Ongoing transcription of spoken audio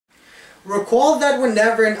Recall that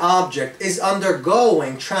whenever an object is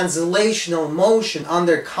undergoing translational motion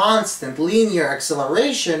under constant linear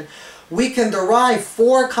acceleration, we can derive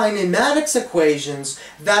four kinematics equations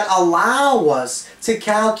that allow us to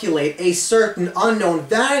calculate a certain unknown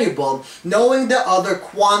variable knowing the other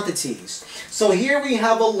quantities. So here we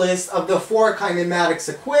have a list of the four kinematics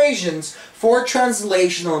equations for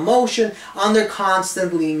translational motion under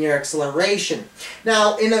constant linear acceleration.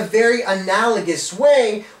 Now, in a very analogous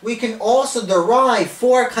way, we can also derive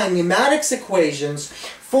four kinematics equations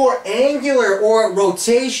for angular or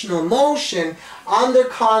rotational motion under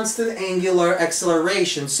constant angular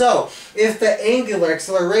acceleration. So, if the angular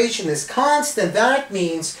acceleration is constant, that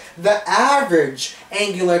means the average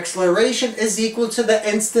angular acceleration is equal to the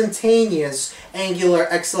instantaneous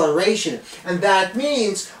angular acceleration. And that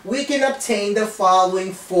means we can obtain the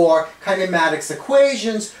following four kinematics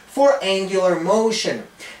equations for angular motion.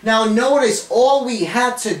 Now notice all we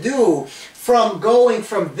had to do from going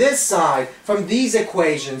from this side, from these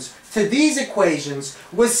equations, to these equations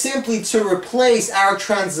was simply to replace our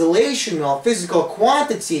translational physical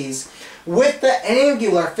quantities with the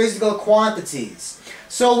angular physical quantities.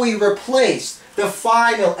 So we replaced the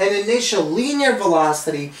final and initial linear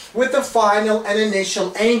velocity with the final and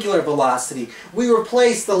initial angular velocity. We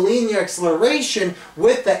replaced the linear acceleration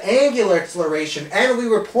with the angular acceleration, and we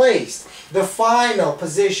replaced the final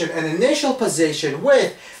position and initial position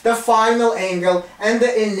with the final angle and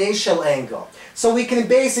the initial angle. So we can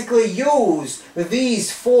basically use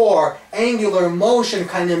these four angular motion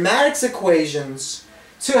kinematics equations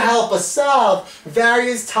to help us solve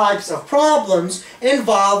various types of problems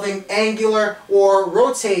involving angular or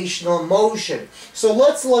rotational motion. So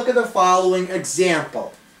let's look at the following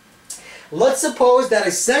example. Let's suppose that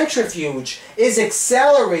a centrifuge is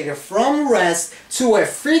accelerated from rest to a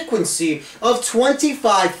frequency of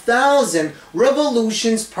 25,000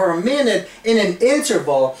 revolutions per minute in an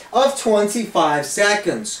interval of 25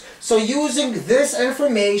 seconds. So using this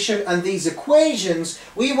information and these equations,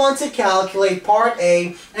 we want to calculate part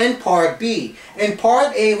A and part B. In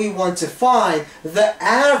part A, we want to find the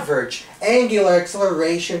average angular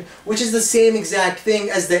acceleration, which is the same exact thing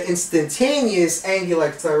as the instantaneous angular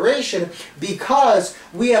acceleration because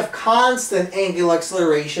we have constant angular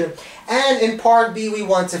acceleration. And in part B, we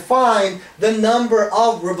want to find the number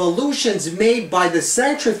of revolutions made by the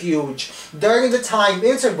centrifuge during the time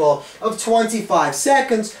interval of 25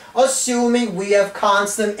 seconds, assuming we have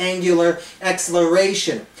constant angular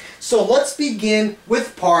acceleration. So let's begin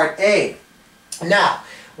with part A. Now,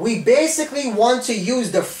 we basically want to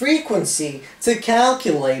use the frequency to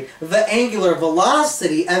calculate the angular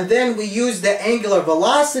velocity, and then we use the angular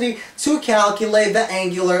velocity to calculate the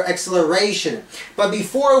angular acceleration. But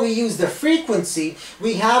before we use the frequency,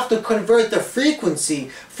 we have to convert the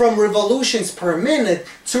frequency from revolutions per minute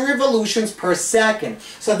to revolutions per second.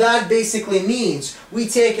 So that basically means we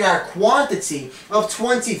take our quantity of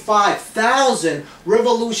 25,000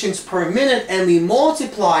 revolutions per minute and we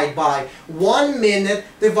multiply it by 1 minute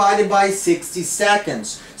divided by 60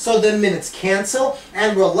 seconds. So the minutes cancel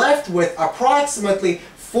and we're left with approximately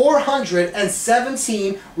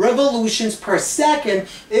 417 revolutions per second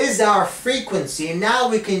is our frequency. And now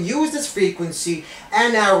we can use this frequency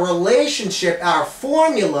and our relationship, our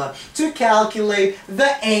formula, to calculate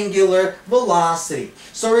the angular velocity.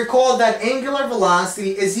 So recall that angular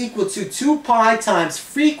velocity is equal to 2 pi times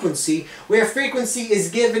frequency, where frequency is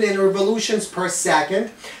given in revolutions per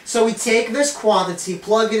second. So we take this quantity,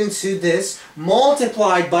 plug it into this,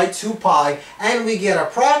 multiplied by 2 pi, and we get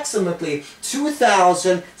approximately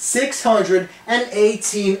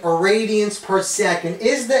 2,618 radians per second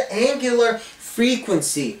is the angular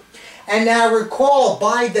frequency. And now recall,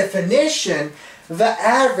 by definition, the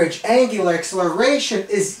average angular acceleration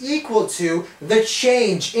is equal to the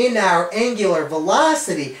change in our angular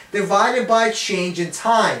velocity divided by change in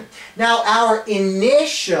time. Now our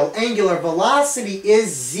initial angular velocity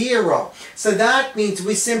is 0. So that means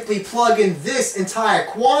we simply plug in this entire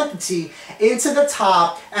quantity into the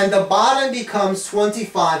top and the bottom becomes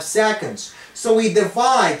 25 seconds. So we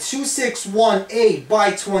divide 2618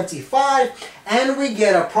 by 25 and we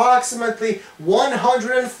get approximately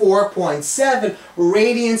 104.7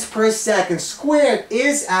 radians per second squared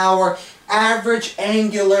is our average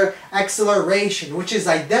angular acceleration, which is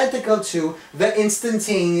identical to the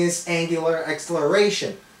instantaneous angular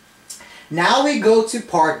acceleration. Now we go to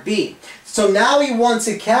part B. So now we want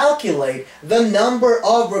to calculate the number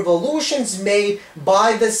of revolutions made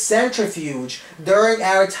by the centrifuge during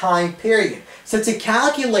our time period. So to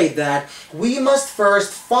calculate that, we must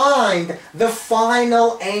first find the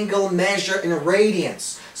final angle measure in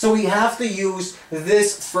radians. So we have to use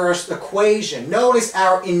this first equation. Notice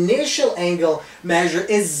our initial angle measure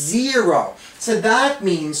is 0. So that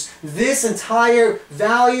means this entire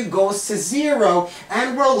value goes to 0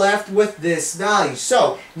 and we're left with this value.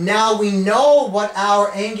 So now we know what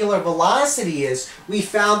our angular velocity is. We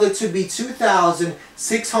found it to be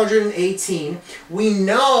 2,618. We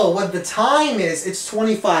know what the time is. It's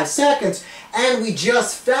 25 seconds. And we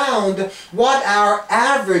just found what our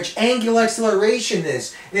average angular acceleration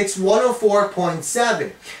is. It's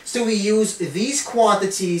 104.7. So we use these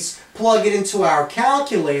quantities, plug it into our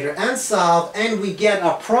calculator and solve, and we get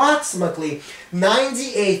approximately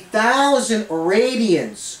 98,000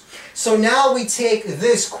 radians. So now we take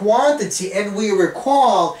this quantity and we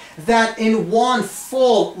recall that in one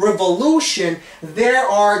full revolution there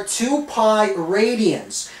are 2 pi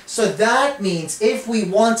radians. So that means if we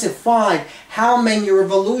want to find how many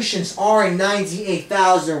revolutions are in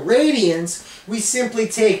 98,000 radians, we simply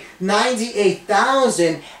take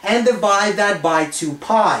 98,000 and divide that by 2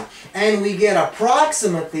 pi. And we get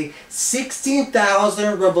approximately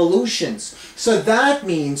 16,000 revolutions. So that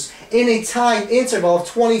means in a time interval of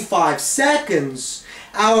 25 seconds,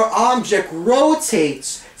 our object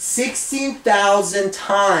rotates 16,000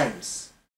 times.